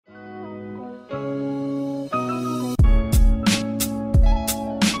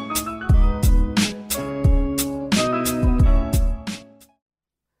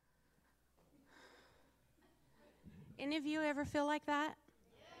feel like that?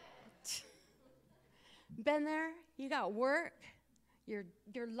 Been there? You got work, your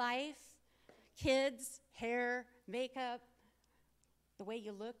life, kids, hair, makeup, the way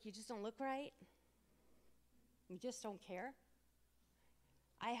you look, you just don't look right. You just don't care.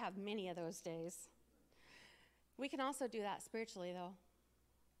 I have many of those days. We can also do that spiritually, though.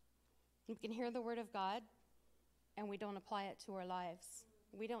 We can hear the word of God, and we don't apply it to our lives.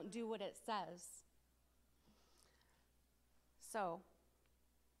 We don't do what it says. So,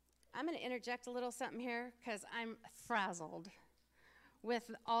 I'm going to interject a little something here because I'm frazzled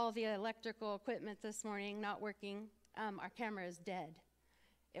with all the electrical equipment this morning not working. Our camera is dead.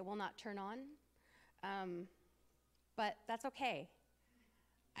 It will not turn on, but that's okay.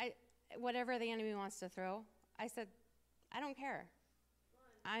 Whatever the enemy wants to throw, I said, I don't care.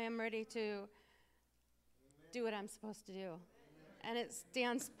 I am ready to do what I'm supposed to do. And it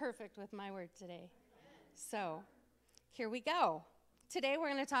stands perfect with my word today. So, here we go. Today we're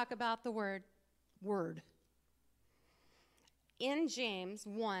going to talk about the word, word. In James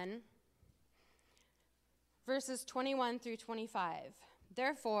 1, verses 21 through 25.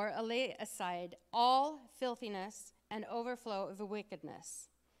 Therefore, lay aside all filthiness and overflow of wickedness,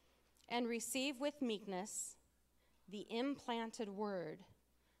 and receive with meekness the implanted word,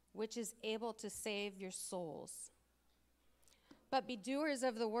 which is able to save your souls. But be doers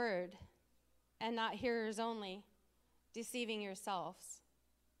of the word, and not hearers only, deceiving yourselves.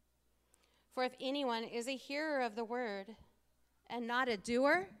 For if anyone is a hearer of the word, and not a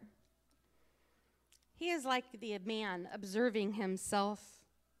doer, he is like the man observing himself,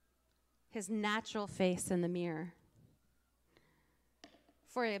 his natural face in the mirror.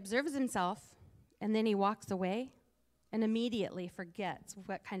 For he observes himself, and then he walks away, and immediately forgets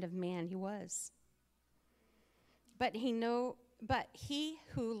what kind of man he was. But he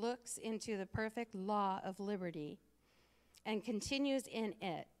who looks into the perfect law of liberty and continues in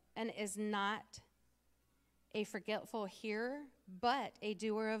it, and is not a forgetful hearer, but a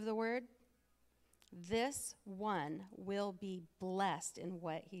doer of the word, this one will be blessed in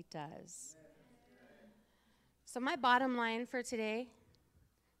what he does. So my bottom line for today,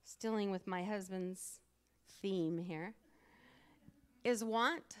 dealing with my husband's theme here, is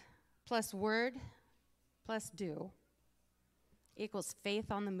want plus word plus do equals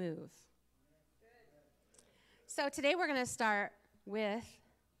faith on the move. So today we're going to start with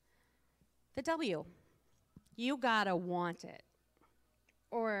the W. You gotta want it,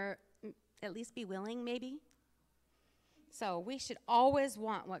 or at least be willing, maybe. So we should always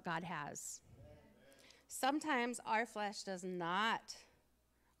want what God has. Sometimes our flesh does not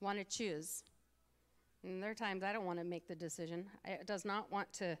want to choose. And there are times I don't want to make the decision. It does not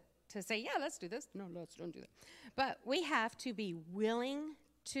want to say, yeah, let's do this. No, let's don't do that. But we have to be willing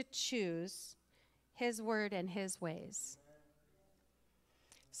to choose his word and his ways.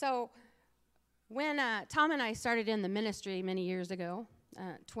 So when Tom and I started in the ministry many years ago,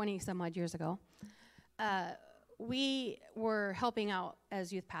 20 some odd years ago, we were helping out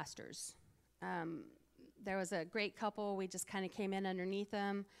as youth pastors. There was a great couple. We just kind of came in underneath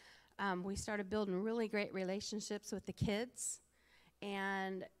them. We started building really great relationships with the kids,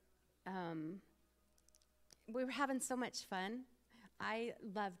 and we were having so much fun. I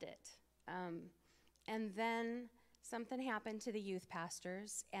loved it. And then something happened to the youth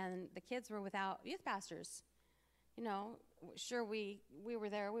pastors, and the kids were without youth pastors. You know, sure, we were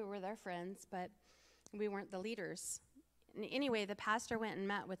there, we were their friends, but we weren't the leaders. And anyway, the pastor went and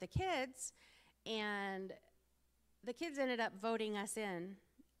met with the kids, and the kids ended up voting us in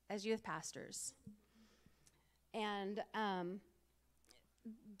as youth pastors. And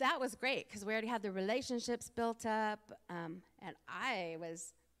that was great, because we already had the relationships built up, and I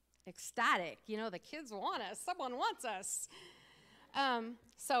was ecstatic. You know, the kids want us. Someone wants us.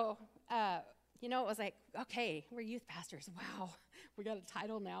 You know, it was like, okay, we're youth pastors. Wow, we got a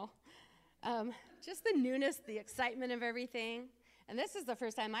title now. Just the newness, the excitement of everything. And this is the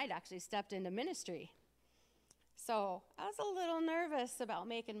first time I'd actually stepped into ministry. So I was a little nervous about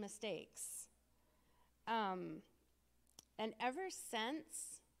making mistakes. And ever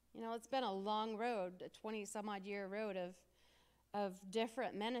since, you know, it's been a long road, a 20-some-odd year road of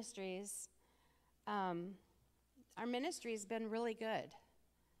different ministries. Our ministry's been really good,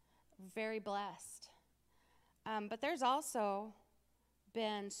 very blessed. But there's also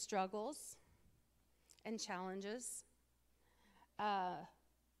been struggles and challenges,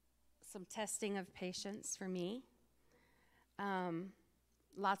 some testing of patience for me,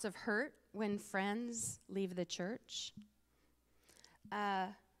 lots of hurt when friends leave the church,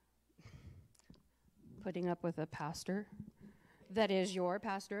 putting up with a pastor that is your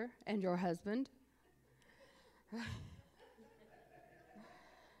pastor and your husband.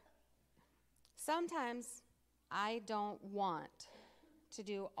 Sometimes I don't want to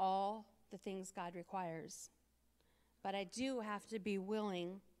do all the things God requires, but I do have to be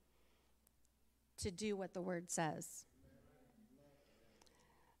willing to do what the Word says.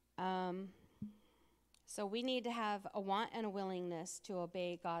 So we need to have a want and a willingness to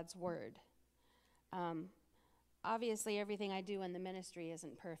obey God's Word. Obviously, everything I do in the ministry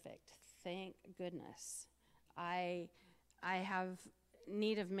isn't perfect. Thank goodness. I have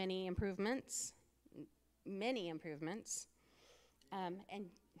need of many improvements,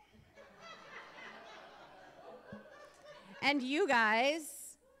 and you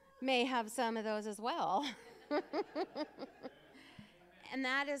guys may have some of those as well. And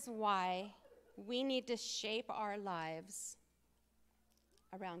that is why we need to shape our lives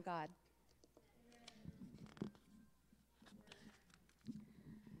around God.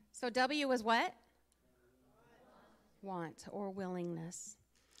 So W is what? Want or willingness.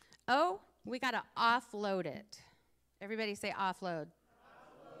 O, we got to offload it. Everybody say offload.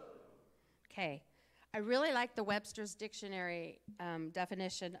 Okay. I really like the Webster's Dictionary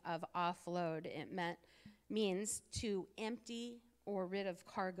definition of offload. It means to empty or rid of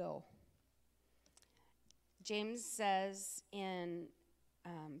cargo. James says in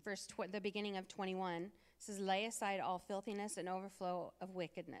the beginning of 21, says, lay aside all filthiness and overflow of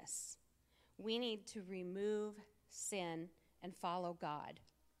wickedness. We need to remove sin and follow God.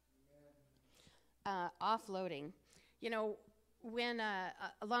 Offloading. You know, when a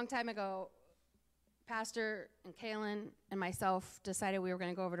long time ago, Pastor and Kaylin and myself decided we were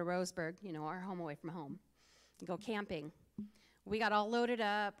going to go over to Roseburg, our home away from home, and go camping. We got all loaded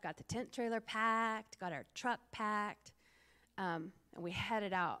up, got the tent trailer packed, got our truck packed, and we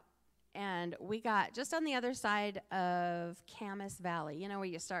headed out. And we got just on the other side of Camas Valley, where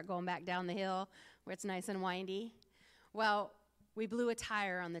you start going back down the hill, where it's nice and windy. Well, we blew a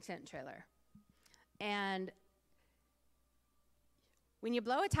tire on the tent trailer. And when you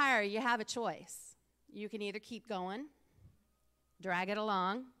blow a tire, you have a choice. You can either keep going, drag it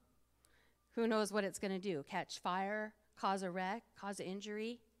along. Who knows what it's going to do? Catch fire, cause a wreck, cause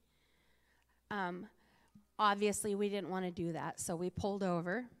injury. Obviously, we didn't want to do that, so we pulled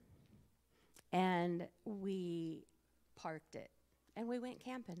over, and we parked it, and we went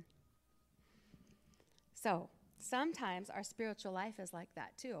camping. So sometimes our spiritual life is like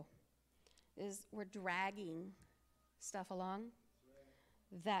that, too. We're dragging stuff along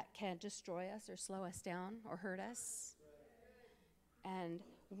that can destroy us or slow us down or hurt us. And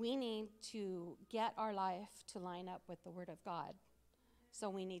we need to get our life to line up with the Word of God. So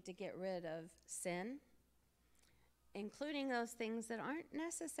we need to get rid of sin, including those things that aren't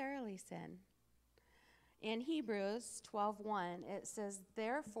necessarily sin. In Hebrews 12:1, it says,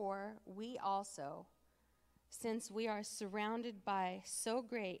 therefore we also, since we are surrounded by so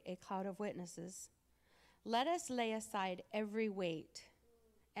great a cloud of witnesses, let us lay aside every weight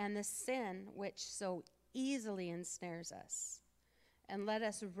and the sin which so easily ensnares us, and let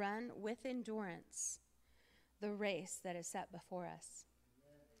us run with endurance the race that is set before us.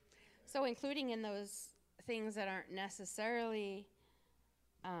 So including in those things that aren't necessarily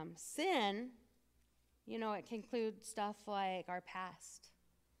sin, it can include stuff like our past,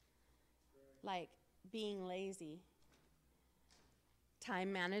 like being lazy,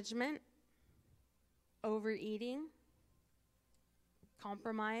 time management, overeating,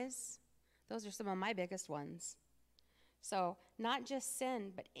 compromise. Those are some of my biggest ones. So not just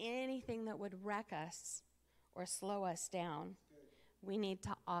sin, but anything that would wreck us or slow us down, we need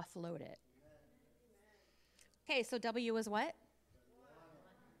to offload it. Okay, so W is what?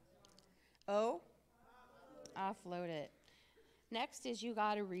 O? Offload it. Next is you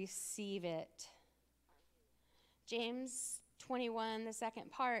got to receive it. James 21, the second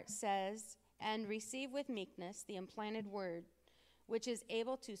part says, and receive with meekness the implanted word, which is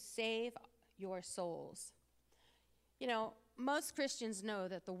able to save your souls. Most Christians know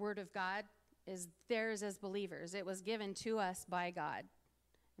that the Word of God is theirs as believers. It was given to us by God.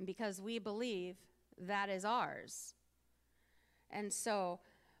 And because we believe, that is ours. And so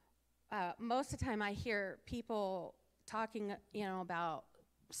most of the time I hear people talking, about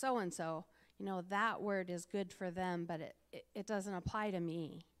so-and-so, that word is good for them, but it doesn't apply to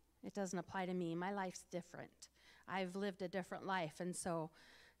me. It doesn't apply to me. My life's different. I've lived a different life, and so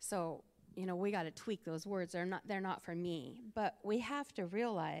we got to tweak those words. They're not for me. But we have to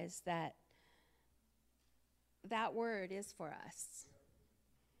realize that that word is for us.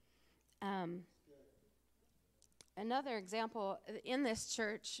 Another example, in this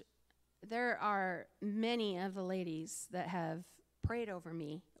church, there are many of the ladies that have prayed over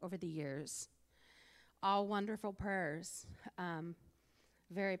me over the years. All wonderful prayers,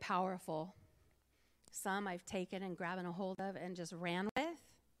 very powerful. Some I've taken and grabbing a hold of and just ran with.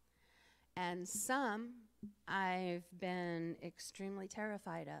 And some I've been extremely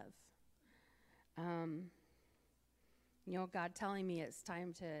terrified of. God telling me it's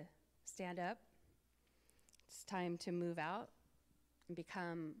time to stand up. It's time to move out and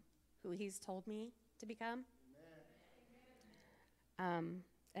become who he's told me to become.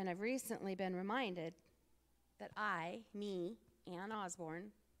 And I've recently been reminded that me, Ann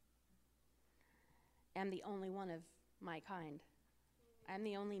Osborne, am the only one of my kind. I'm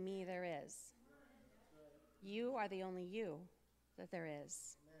the only me there is. You are the only you that there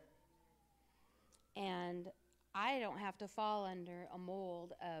is. And I don't have to fall under a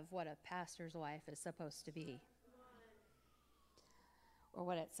mold of what a pastor's wife is supposed to be or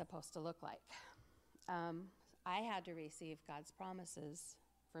what it's supposed to look like. I had to receive God's promises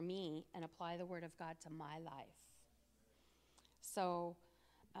for me and apply the Word of God to my life. So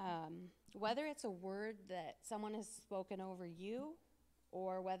whether it's a word that someone has spoken over you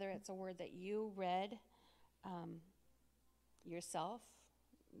or whether it's a word that you read yourself,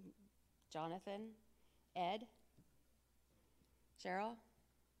 Jonathan, Ed, Cheryl,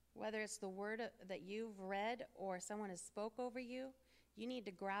 whether it's the word that you've read or someone has spoke over you, you need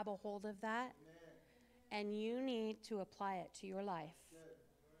to grab a hold of that. Amen. And you need to apply it to your life. Good.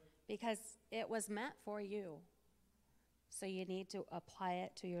 Because it was meant for you. So you need to apply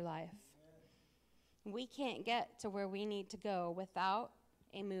it to your life. Amen. We can't get to where we need to go without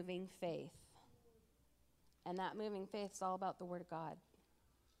a moving faith. And that moving faith is all about the Word of God.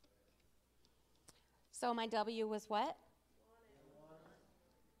 So my W was what?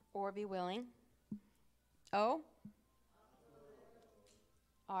 Or be willing. O?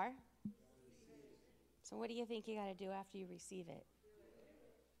 R? So what do you think you got to do after you receive it?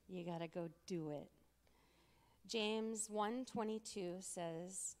 You got to go do it. James 1:22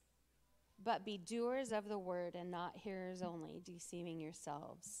 says, "But be doers of the word and not hearers only, deceiving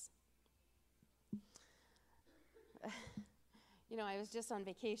yourselves." I was just on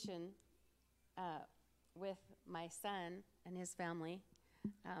vacation with my son and his family.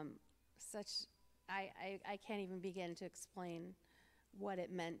 I can't even begin to explain what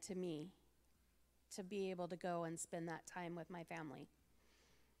it meant to me to be able to go and spend that time with my family.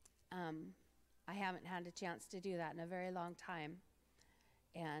 I haven't had a chance to do that in a very long time,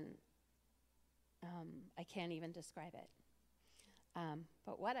 and I can't even describe it.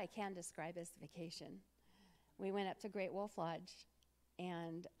 But what I can describe is the vacation. We went up to Great Wolf Lodge,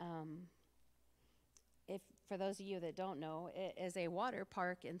 and if for those of you that don't know, it is a water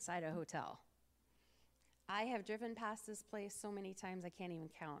park inside a hotel. I have driven past this place so many times I can't even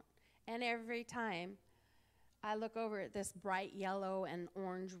count. And every time I look over at this bright yellow and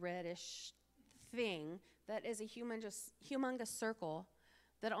orange reddish thing that is a humongous circle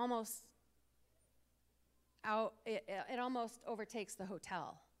that almost almost overtakes the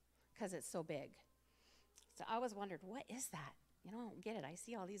hotel because it's so big. So I always wondered, what is that? I don't get it. I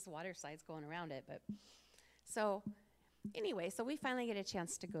see all these water slides going around it, but so anyway, so we finally get a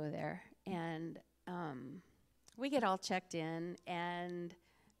chance to go there, and we get all checked in and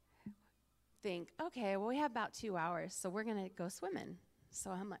think, okay, well, we have about 2 hours, so we're going to go swimming.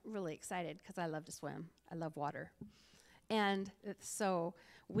 So I'm really excited because I love to swim. I love water. And so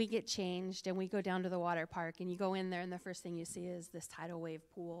we get changed, and we go down to the water park, and you go in there, and the first thing you see is this tidal wave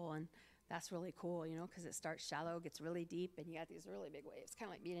pool, and that's really cool, because it starts shallow, gets really deep, and you got these really big waves, kind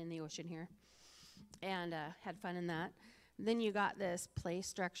of like being in the ocean here. And had fun in that. Then you got this play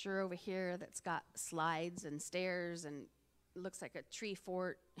structure over here that's got slides and stairs and looks like a tree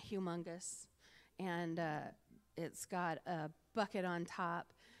fort, humongous. And it's got a bucket on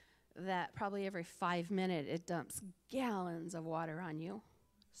top that probably every 5 minutes it dumps gallons of water on you.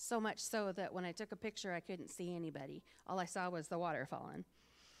 So much so that when I took a picture, I couldn't see anybody. All I saw was the water falling.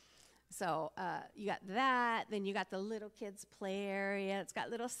 So you got that. Then you got the little kids' play area. It's got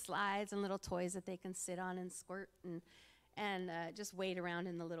little slides and little toys that they can sit on and squirt and just wade around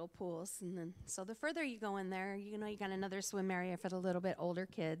in the little pools. And then, so the further you go in there, you got another swim area for the little bit older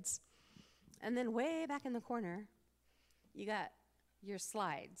kids. And then way back in the corner, you got your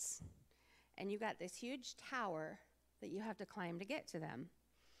slides. And you got this huge tower that you have to climb to get to them.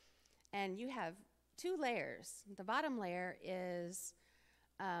 And you have 2 layers. The bottom layer is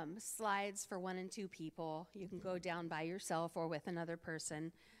slides for 1 and 2 people. You can go down by yourself or with another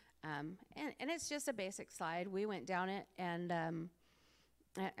person. And it's just a basic slide. We went down it, and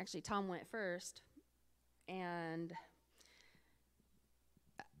actually Tom went first. And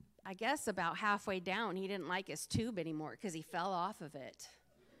I guess about halfway down, he didn't like his tube anymore because he fell off of it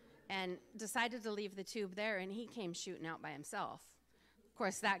and decided to leave the tube there, and he came shooting out by himself. Of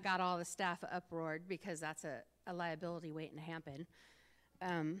course, that got all the staff uproared because that's a liability waiting to happen.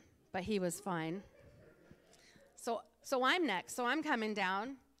 But he was fine. So I'm next. So I'm coming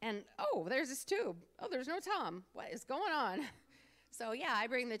down, and oh, there's this tube. Oh, there's no Tom. What is going on? So yeah, I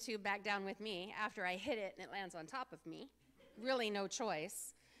bring the tube back down with me after I hit it and it lands on top of me. Really no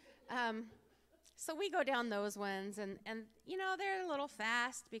choice. So we go down those ones, and you know, they're a little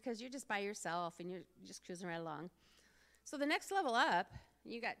fast because you're just by yourself and you're just cruising right along. So the next level up,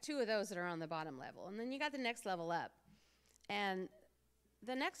 you got 2 of those that are on the bottom level, and then you got the next level up. And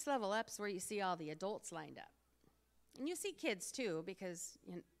the next level up is where you see all the adults lined up. And you see kids too, because,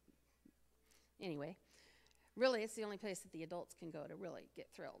 anyway, really it's the only place that the adults can go to really get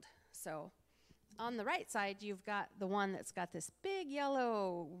thrilled. So on the right side, you've got the one that's got this big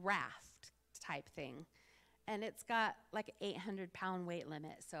yellow raft type thing. And it's got like an 800-pound weight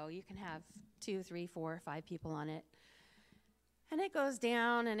limit, so you can have 2, 3, 4, 5 people on it. And it goes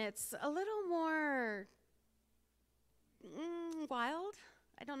down, and it's a little more wild.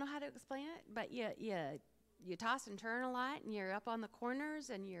 I don't know how to explain it, but you toss and turn a lot, and you're up on the corners,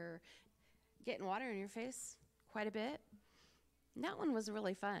 and you're getting water in your face quite a bit. And that one was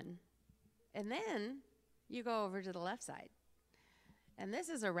really fun. And then you go over to the left side. And this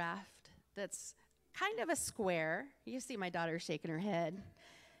is a raft that's kind of a square. You see my daughter shaking her head.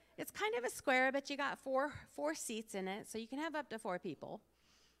 It's kind of a square, but you got four seats in it, so you can have up to 4 people.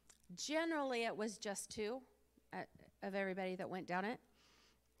 Generally, it was just 2 of everybody that went down it.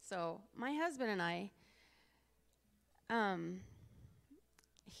 So my husband and I,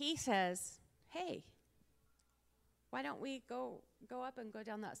 he says, hey, why don't we go up and go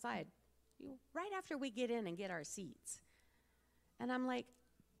down that side right after we get in and get our seats? And I'm like,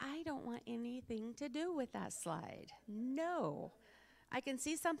 I don't want anything to do with that slide. No. I can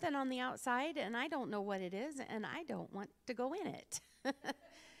see something on the outside, and I don't know what it is, and I don't want to go in it.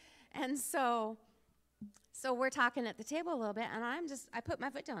 And so we're talking at the table a little bit, and I put my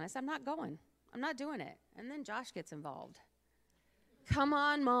foot down. I said, I'm not going. I'm not doing it. And then Josh gets involved. Come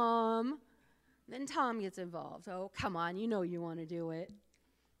on, Mom. Then Tom gets involved. Oh, come on. You know you want to do it.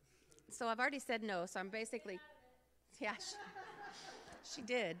 So I've already said no, so I'm basically, yeah, she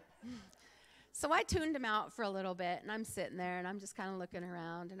did. So I tuned him out for a little bit, and I'm sitting there, and I'm just kind of looking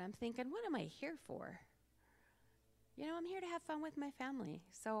around, and I'm thinking, what am I here for? You know, I'm here to have fun with my family.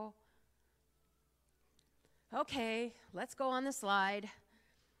 So, okay, let's go on the slide.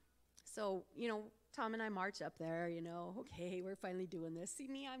 So, you know, Tom and I march up there, you know, okay, we're finally doing this. See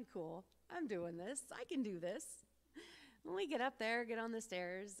me, I'm cool. I'm doing this. I can do this. When we get up there, get on the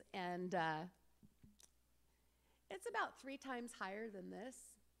stairs, and it's about 3 times higher than this.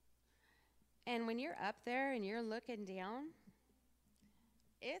 And when you're up there and you're looking down,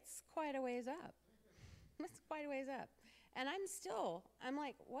 it's quite a ways up. It's quite a ways up. And I'm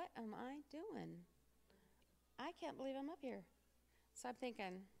like, what am I doing? I can't believe I'm up here. So I'm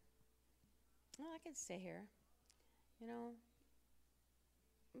thinking, well, I could stay here, you know.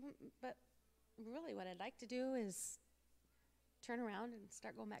 But really what I'd like to do is turn around and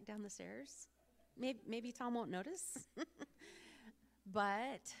start going back down the stairs. Maybe Tom won't notice.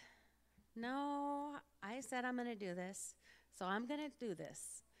 But no, I said I'm going to do this, so I'm going to do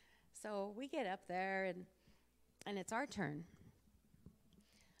this. So we get up there, and it's our turn.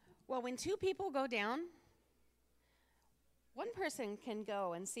 Well, when 2 people go down, one person can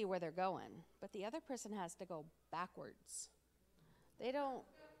go and see where they're going, but the other person has to go backwards. They don't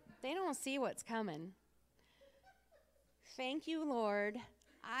see what's coming. Thank you, Lord.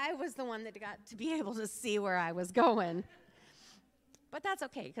 I was the one that got to be able to see where I was going. But that's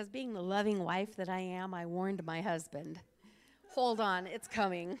okay, because being the loving wife that I am, I warned my husband, hold on, it's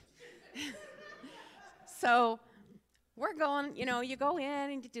coming. So we're going, you know, you go in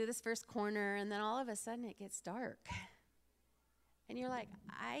and you do this first corner, and then all of a sudden it gets dark. And you're like,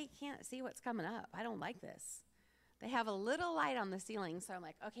 I can't see what's coming up. I don't like this. They have a little light on the ceiling, so I'm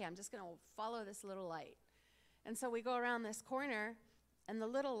like, okay, I'm just going to follow this little light. And so we go around this corner, and the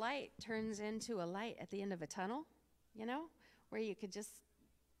little light turns into a light at the end of a tunnel, you know, where you could just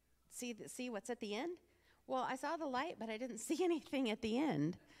see what's at the end. Well, I saw the light, but I didn't see anything at the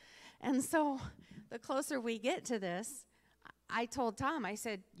end. And so the closer we get to this, I told Tom, I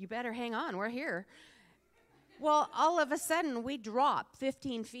said, you better hang on, we're here. Well, all of a sudden, we drop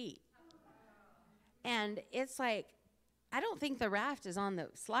 15 feet. And it's like, I don't think the raft is on the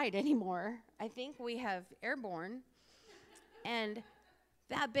slide anymore. I think we have airborne. And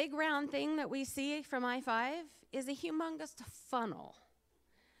that big round thing that we see from I-5 is a humongous funnel.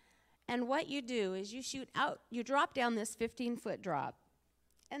 And what you do is you shoot out, you drop down this 15-foot drop,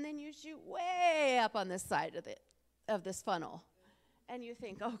 and then you shoot way up on this side of this funnel. And you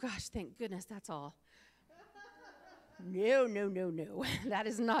think, oh gosh, thank goodness that's all. No, no, no, no. That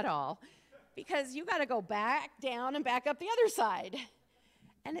is not all. Because you got to go back down and back up the other side.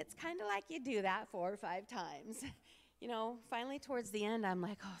 And it's kind of like you do that 4 or 5 times. You know, finally towards the end, I'm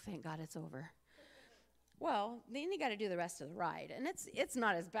like, oh, thank God it's over. Well, then you got to do the rest of the ride. And it's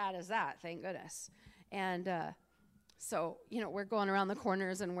not as bad as that, thank goodness. And so, you know, we're going around the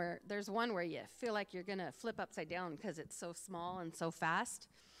corners, and there's one where you feel like you're going to flip upside down because it's so small and so fast.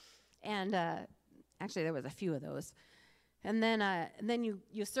 And actually, there was a few of those. And then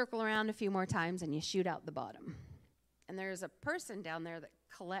you circle around a few more times, and you shoot out the bottom. And there's a person down there that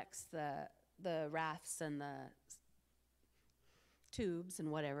collects the rafts and the tubes and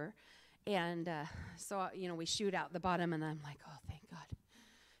whatever. And so, you know, we shoot out the bottom, and I'm like, oh, thank God.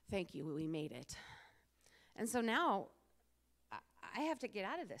 Thank you, we made it. And so now I have to get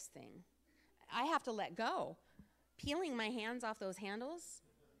out of this thing. I have to let go. Peeling my hands off those handles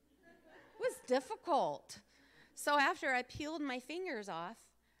was difficult. So after I peeled my fingers off,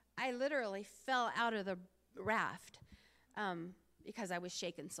 I literally fell out of the raft because I was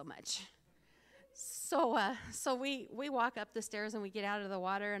shaking so much. So we walk up the stairs and we get out of the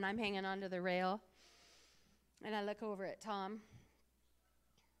water, and I'm hanging onto the rail. And I look over at Tom.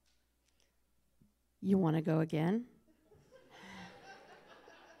 You want to go again?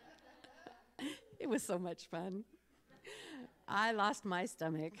 It was so much fun. I lost my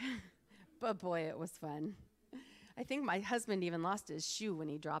stomach, but boy, it was fun. I think my husband even lost his shoe when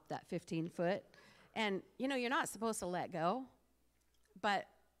he dropped that 15-foot. And, you know, you're not supposed to let go, but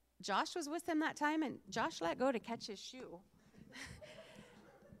Josh was with him that time, and Josh let go to catch his shoe.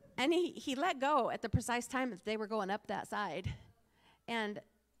 And he let go at the precise time that they were going up that side. And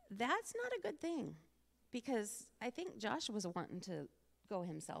that's not a good thing, because I think Josh was wanting to go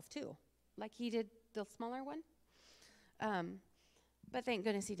himself too, like he did the smaller one. But thank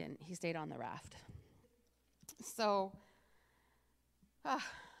goodness he didn't. He stayed on the raft. So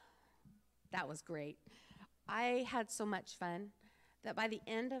that was great. I had so much fun that by the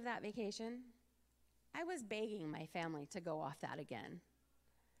end of that vacation, I was begging my family to go off that again.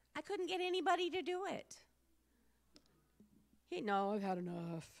 I couldn't get anybody to do it. No, I've had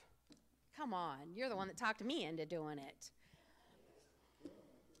enough. Come on, you're the one that talked me into doing it.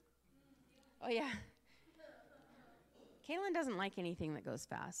 Oh, yeah. Kaylin doesn't like anything that goes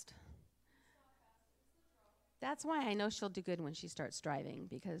fast. That's why I know she'll do good when she starts driving,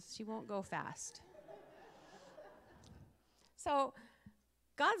 because she won't go fast. So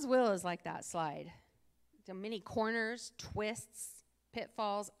God's will is like that slide. So many corners, twists,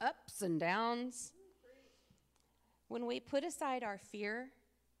 pitfalls, ups and downs. When we put aside our fear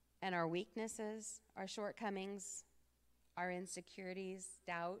and our weaknesses, our shortcomings, our insecurities,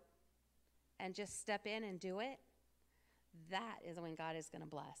 doubt, and just step in and do it, that is when God is going to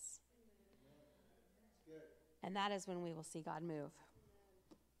bless. And that is when we will see God move.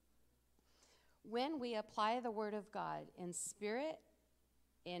 When we apply the word of God in spirit,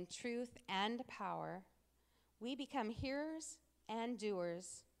 in truth, and power, we become hearers and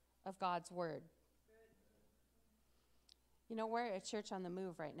doers of God's word. You know, we're a church on the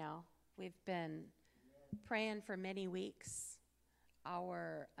move right now. We've been praying for many weeks.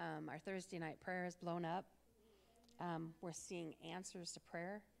 Our Thursday night prayer has blown up. We're seeing answers to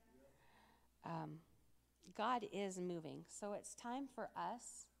prayer. God is moving. So it's time for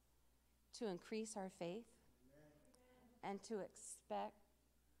us to increase our faith and to expect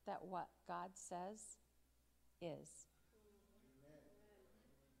that what God says is.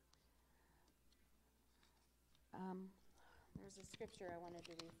 There's a scripture I wanted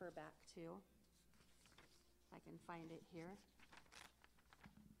to refer back to. If I can find it here.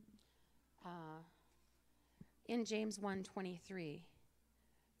 In James 1:23,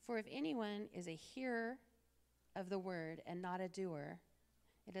 for if anyone is a hearer of the word and not a doer,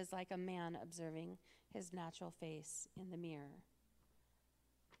 it is like a man observing his natural face in the mirror.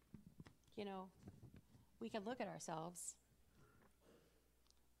 You know, we can look at ourselves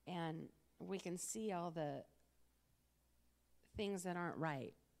and we can see all the things that aren't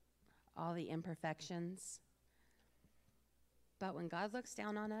right, all the imperfections. But when God looks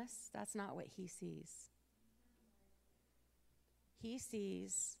down on us, that's not what he sees. He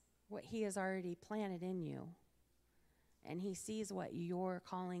sees what he has already planted in you. And he sees what your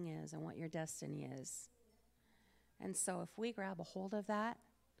calling is and what your destiny is. And so if we grab a hold of that,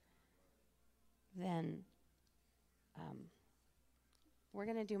 then we're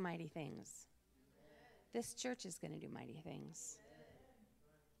going to do mighty things. This church is going to do mighty things.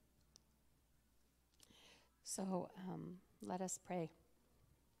 So let us pray.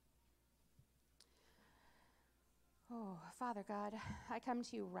 Oh, Father God, I come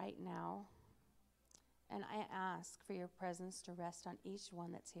to you right now, and I ask for your presence to rest on each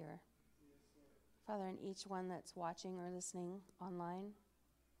one that's here. Father, and each one that's watching or listening online.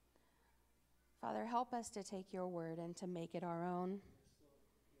 Father, help us to take your word and to make it our own.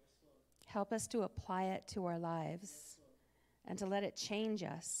 Help us to apply it to our lives and to let it change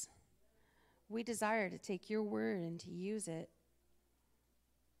us. We desire to take your word and to use it.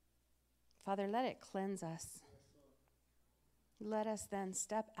 Father, let it cleanse us. Let us then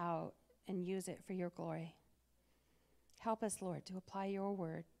step out and use it for your glory. Help us, Lord, to apply your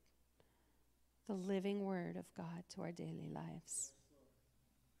word, the living word of God, to our daily lives.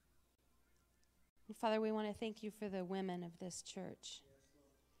 And Father, we want to thank you for the women of this church.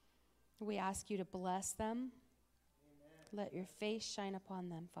 We ask you to bless them. Let your face shine upon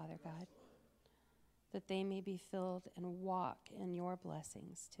them, Father God, that they may be filled and walk in your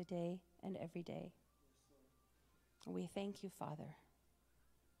blessings today and every day. We thank you, Father.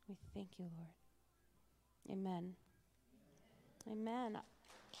 We thank you, Lord. Amen. Amen.